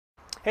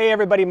Hey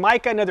everybody,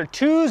 Micah, another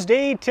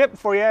Tuesday tip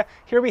for you.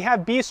 Here we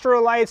have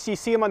Bistro Lights. You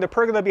see them on the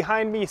pergola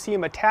behind me. You see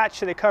them attached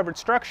to the covered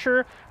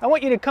structure. I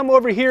want you to come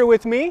over here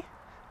with me.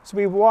 So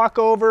we walk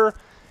over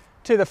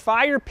to the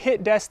fire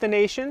pit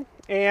destination,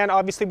 and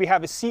obviously we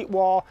have a seat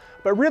wall,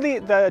 but really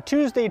the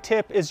Tuesday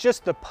tip is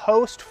just the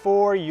post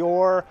for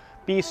your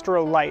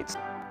Bistro Lights.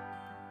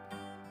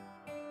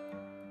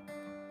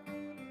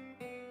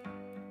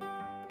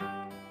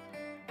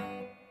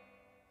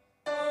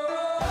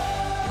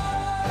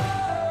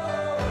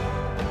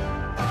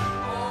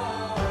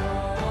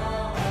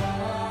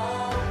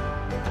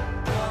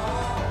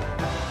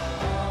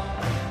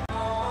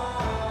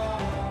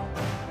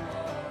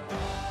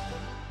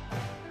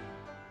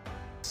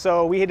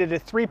 So we did a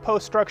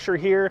 3-post structure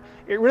here.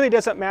 It really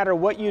doesn't matter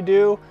what you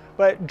do,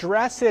 but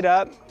dress it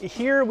up.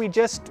 Here we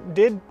just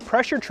did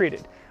pressure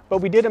treated, but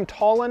we did them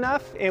tall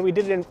enough and we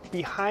did it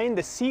behind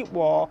the seat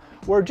wall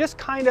where just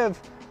kind of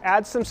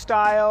add some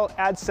style,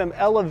 add some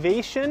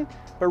elevation,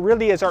 but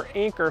really as our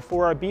anchor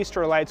for our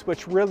Bistro Lights,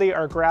 which really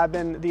are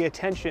grabbing the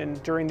attention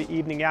during the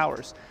evening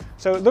hours.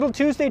 So a little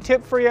Tuesday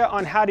tip for you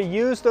on how to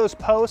use those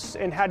posts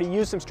and how to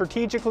use them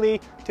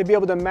strategically to be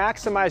able to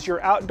maximize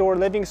your outdoor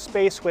living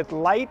space with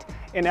light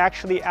and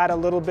actually add a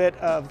little bit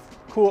of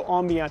cool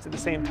ambiance at the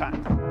same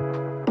time.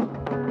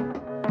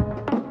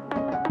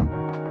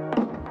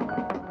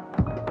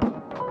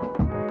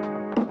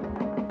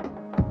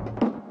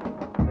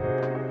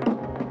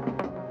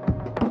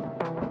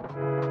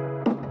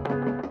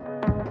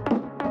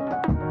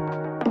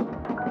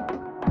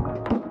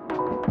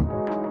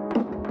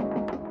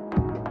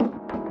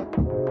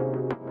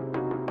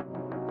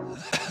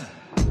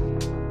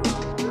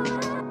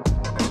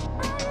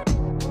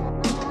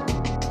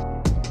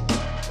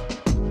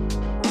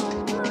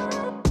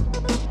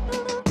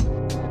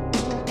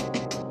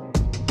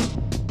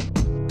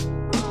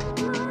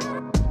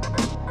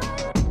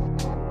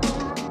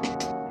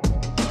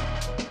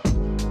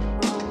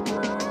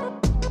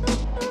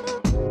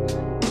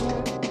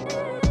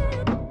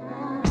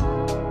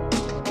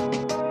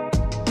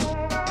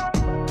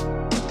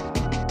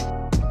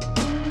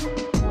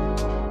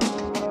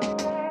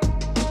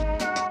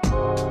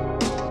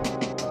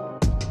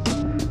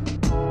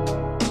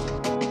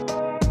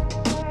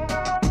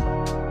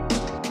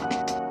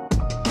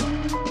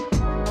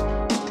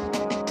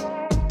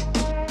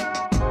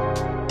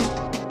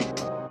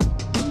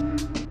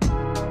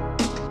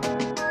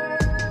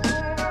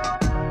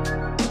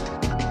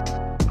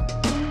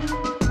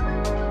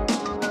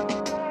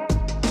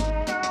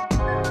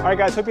 All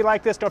right guys, hope you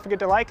like this. Don't forget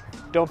to like,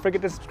 don't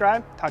forget to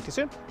subscribe. Talk to you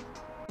soon.